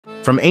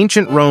From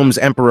ancient Rome's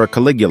Emperor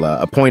Caligula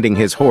appointing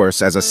his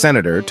horse as a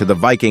senator to the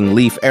Viking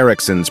Leif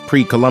Erikson's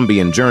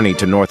pre-Columbian journey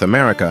to North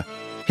America,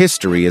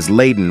 history is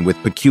laden with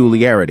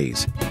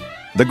peculiarities.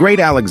 The great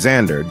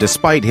Alexander,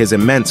 despite his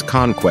immense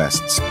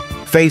conquests,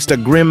 faced a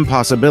grim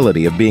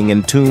possibility of being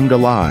entombed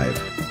alive.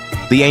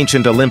 The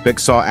ancient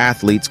Olympics saw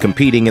athletes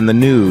competing in the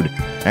nude,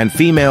 and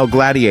female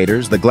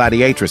gladiators, the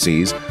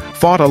gladiatrices,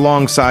 fought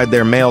alongside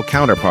their male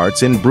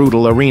counterparts in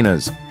brutal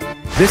arenas.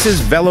 This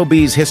is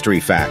VeloB's History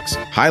Facts.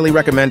 Highly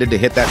recommended to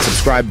hit that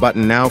subscribe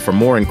button now for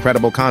more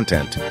incredible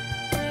content.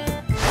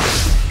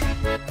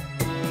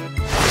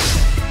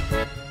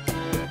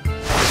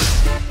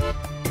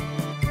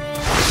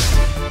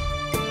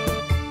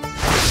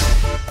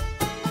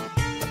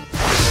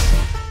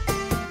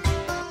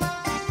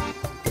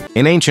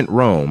 In ancient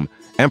Rome,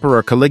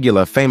 Emperor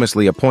Caligula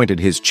famously appointed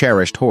his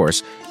cherished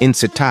horse,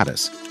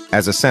 Incitatus,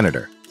 as a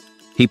senator.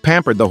 He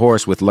pampered the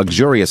horse with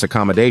luxurious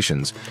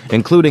accommodations,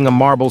 including a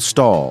marble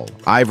stall,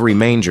 ivory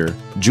manger,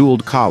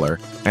 jeweled collar,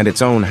 and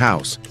its own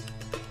house.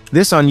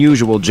 This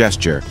unusual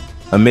gesture,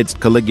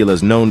 amidst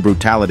Caligula's known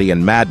brutality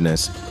and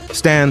madness,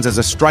 stands as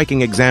a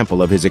striking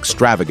example of his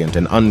extravagant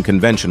and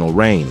unconventional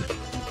reign.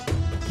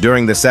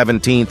 During the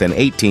 17th and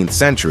 18th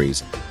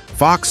centuries,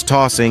 fox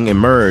tossing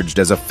emerged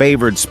as a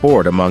favored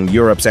sport among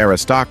Europe's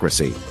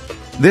aristocracy.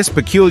 This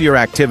peculiar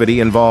activity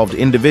involved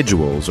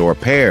individuals or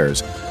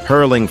pairs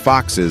hurling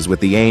foxes with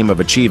the aim of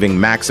achieving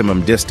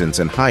maximum distance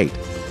and height.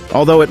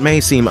 Although it may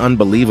seem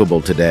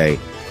unbelievable today,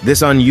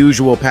 this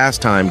unusual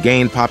pastime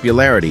gained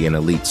popularity in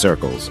elite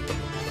circles.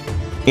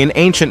 In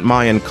ancient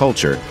Mayan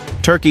culture,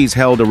 turkeys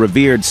held a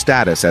revered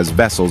status as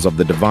vessels of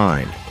the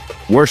divine.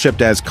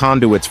 Worshipped as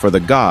conduits for the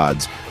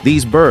gods,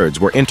 these birds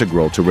were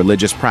integral to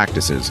religious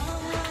practices.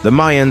 The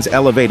Mayans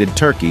elevated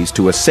turkeys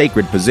to a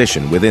sacred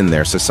position within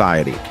their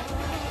society.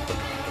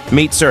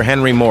 Meet Sir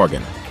Henry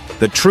Morgan,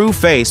 the true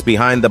face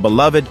behind the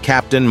beloved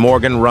Captain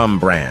Morgan rum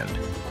brand.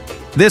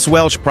 This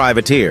Welsh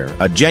privateer,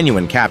 a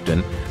genuine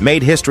captain,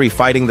 made history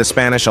fighting the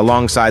Spanish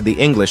alongside the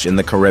English in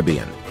the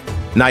Caribbean.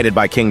 Knighted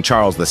by King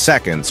Charles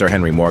II, Sir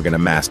Henry Morgan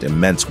amassed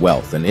immense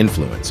wealth and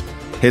influence.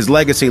 His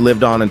legacy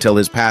lived on until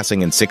his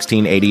passing in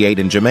 1688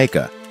 in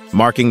Jamaica,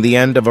 marking the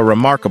end of a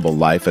remarkable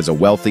life as a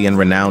wealthy and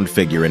renowned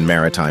figure in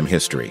maritime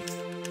history.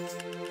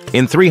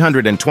 In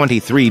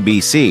 323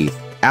 BC,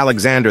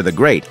 Alexander the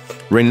Great,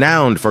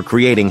 renowned for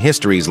creating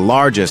history's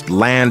largest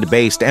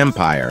land-based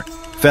empire,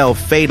 fell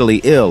fatally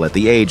ill at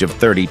the age of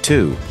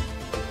 32.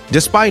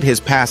 Despite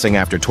his passing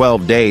after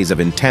 12 days of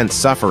intense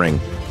suffering,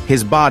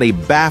 his body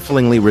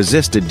bafflingly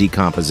resisted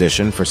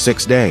decomposition for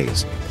 6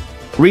 days.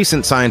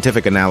 Recent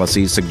scientific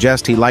analyses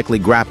suggest he likely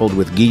grappled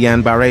with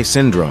Guillain-Barré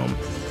syndrome,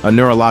 a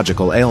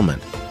neurological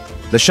ailment.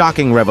 The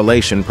shocking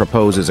revelation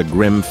proposes a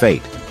grim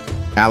fate.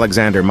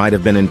 Alexander might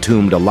have been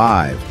entombed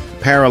alive,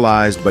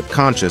 paralyzed but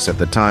conscious at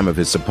the time of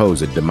his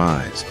supposed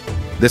demise.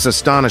 This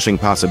astonishing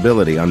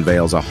possibility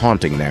unveils a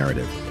haunting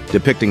narrative,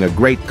 depicting a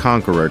great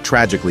conqueror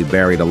tragically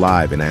buried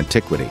alive in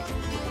antiquity.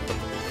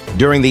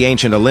 During the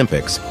ancient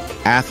Olympics,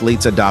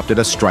 athletes adopted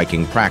a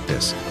striking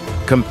practice: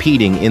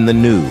 competing in the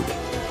nude.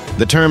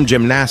 The term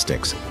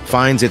gymnastics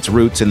finds its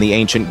roots in the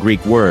ancient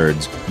Greek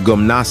words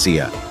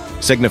gymnasia,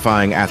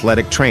 signifying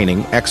athletic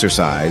training,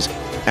 exercise,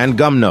 and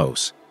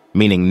gymnos,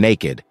 meaning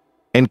naked,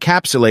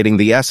 encapsulating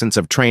the essence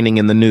of training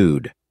in the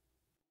nude.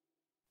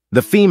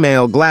 The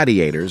female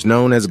gladiators,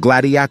 known as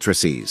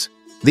gladiatrices.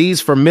 These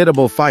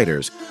formidable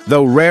fighters,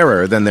 though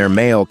rarer than their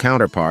male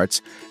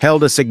counterparts,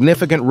 held a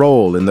significant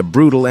role in the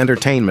brutal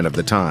entertainment of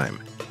the time.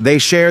 They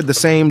shared the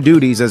same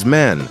duties as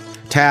men,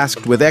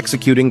 tasked with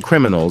executing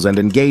criminals and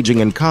engaging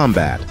in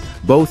combat,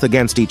 both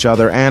against each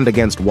other and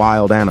against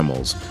wild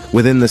animals,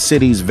 within the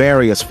city's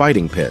various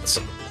fighting pits.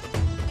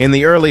 In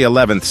the early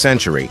 11th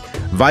century,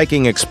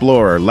 Viking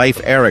explorer Leif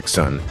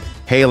Erikson,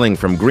 hailing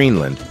from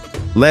Greenland,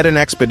 led an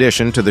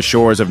expedition to the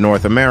shores of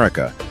North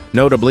America,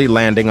 notably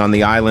landing on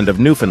the island of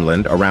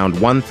Newfoundland around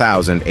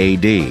 1000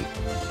 AD.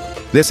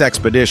 This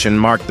expedition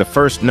marked the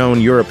first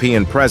known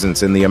European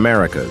presence in the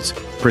Americas,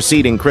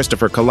 preceding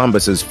Christopher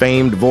Columbus's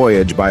famed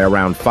voyage by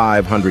around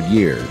 500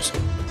 years.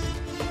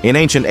 In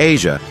ancient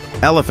Asia,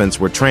 elephants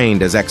were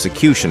trained as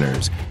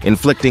executioners,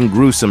 inflicting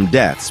gruesome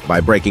deaths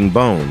by breaking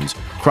bones,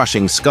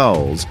 crushing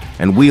skulls,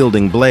 and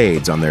wielding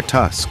blades on their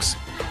tusks.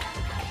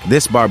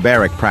 This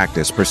barbaric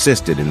practice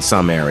persisted in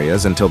some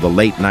areas until the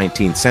late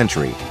 19th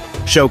century,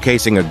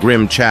 showcasing a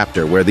grim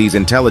chapter where these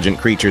intelligent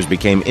creatures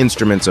became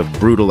instruments of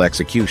brutal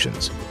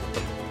executions.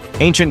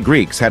 Ancient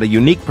Greeks had a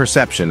unique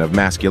perception of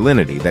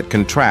masculinity that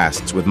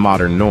contrasts with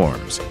modern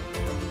norms.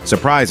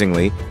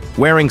 Surprisingly,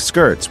 wearing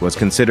skirts was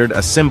considered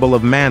a symbol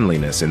of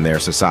manliness in their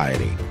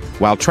society,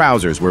 while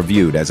trousers were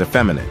viewed as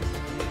effeminate.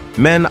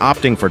 Men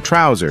opting for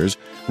trousers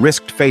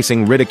risked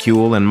facing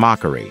ridicule and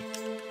mockery.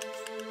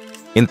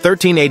 In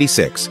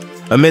 1386,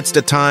 amidst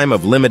a time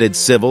of limited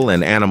civil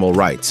and animal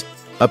rights,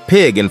 a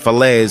pig in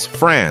Falaise,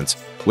 France,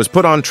 was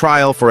put on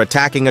trial for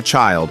attacking a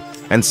child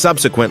and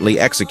subsequently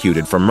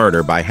executed for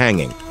murder by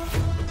hanging.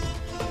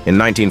 In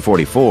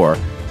 1944,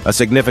 A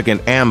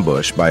significant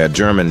ambush by a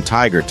German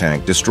Tiger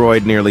tank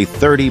destroyed nearly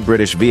 30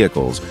 British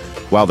vehicles,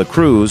 while the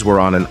crews were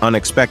on an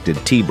unexpected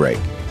tea break.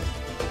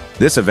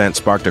 This event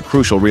sparked a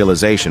crucial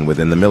realization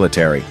within the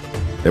military.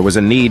 There was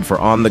a need for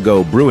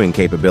on-the-go brewing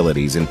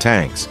capabilities in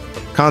tanks.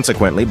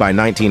 Consequently, by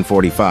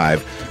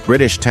 1945,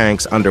 British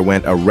tanks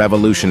underwent a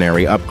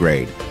revolutionary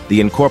upgrade,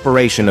 the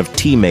incorporation of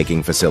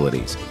tea-making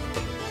facilities.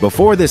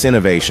 Before this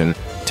innovation,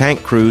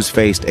 tank crews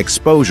faced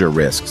exposure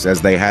risks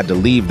as they had to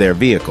leave their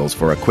vehicles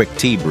for a quick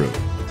tea brew.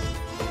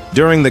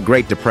 During the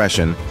Great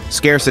Depression,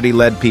 scarcity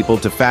led people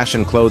to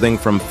fashion clothing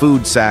from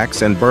food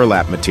sacks and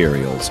burlap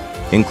materials,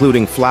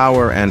 including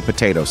flour and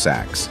potato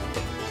sacks.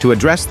 To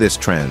address this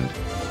trend,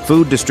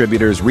 food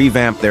distributors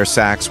revamped their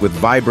sacks with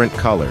vibrant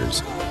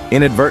colors,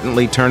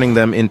 inadvertently turning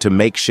them into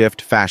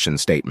makeshift fashion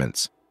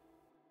statements.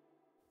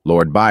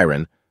 Lord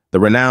Byron, the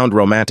renowned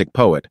Romantic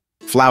poet,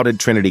 flouted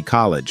Trinity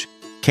College,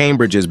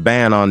 Cambridge's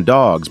ban on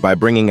dogs by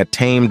bringing a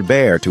tamed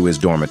bear to his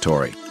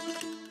dormitory.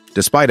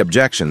 Despite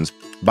objections,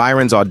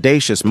 Byron's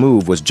audacious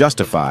move was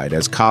justified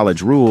as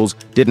college rules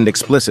didn't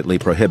explicitly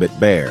prohibit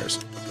bears.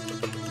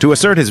 To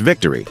assert his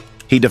victory,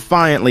 he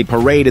defiantly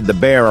paraded the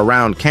bear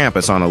around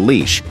campus on a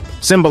leash,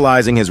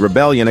 symbolizing his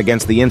rebellion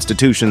against the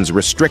institution's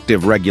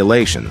restrictive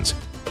regulations.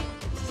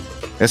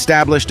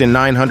 Established in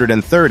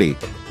 930,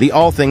 the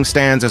Althing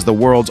stands as the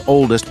world's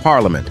oldest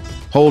parliament,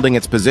 holding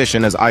its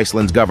position as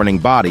Iceland's governing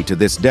body to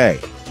this day.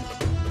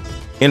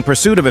 In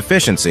pursuit of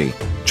efficiency,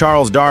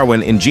 Charles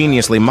Darwin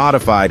ingeniously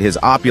modified his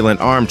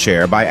opulent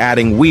armchair by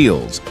adding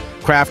wheels,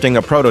 crafting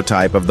a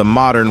prototype of the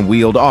modern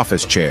wheeled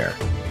office chair.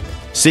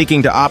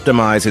 Seeking to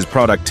optimize his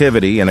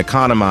productivity and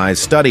economize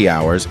study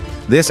hours,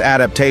 this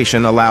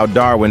adaptation allowed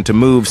Darwin to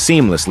move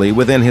seamlessly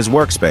within his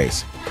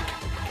workspace.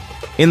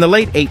 In the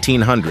late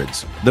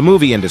 1800s, the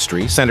movie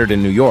industry, centered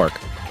in New York,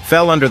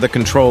 fell under the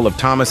control of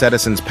Thomas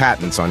Edison's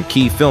patents on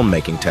key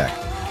filmmaking tech.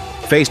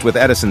 Faced with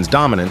Edison's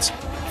dominance,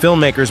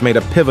 filmmakers made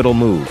a pivotal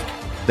move.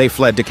 They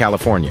fled to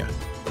California.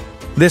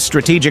 This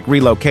strategic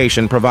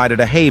relocation provided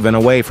a haven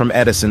away from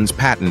Edison's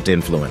patent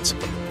influence.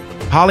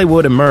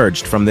 Hollywood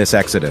emerged from this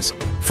exodus,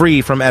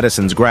 free from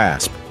Edison's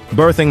grasp,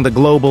 birthing the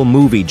global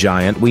movie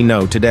giant we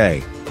know today.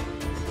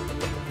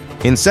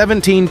 In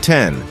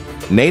 1710,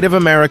 Native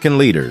American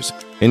leaders,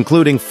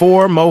 including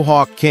 4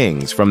 Mohawk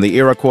kings from the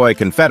Iroquois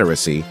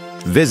Confederacy,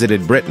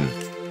 visited Britain.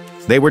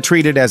 They were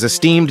treated as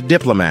esteemed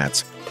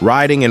diplomats,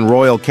 riding in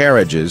royal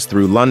carriages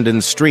through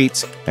London's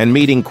streets and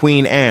meeting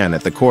Queen Anne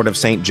at the court of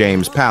St.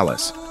 James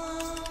Palace.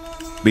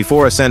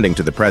 Before ascending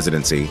to the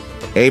presidency,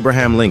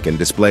 Abraham Lincoln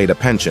displayed a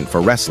penchant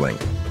for wrestling,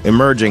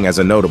 emerging as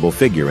a notable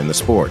figure in the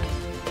sport.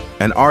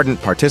 An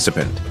ardent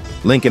participant,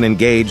 Lincoln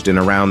engaged in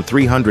around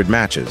 300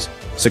 matches,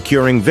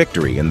 securing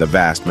victory in the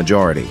vast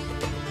majority.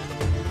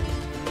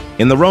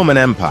 In the Roman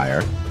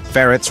Empire,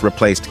 ferrets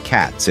replaced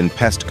cats in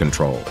pest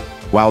control,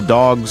 while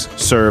dogs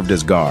served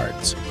as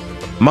guards.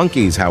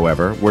 Monkeys,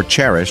 however, were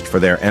cherished for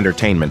their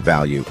entertainment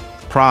value,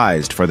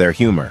 prized for their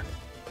humor.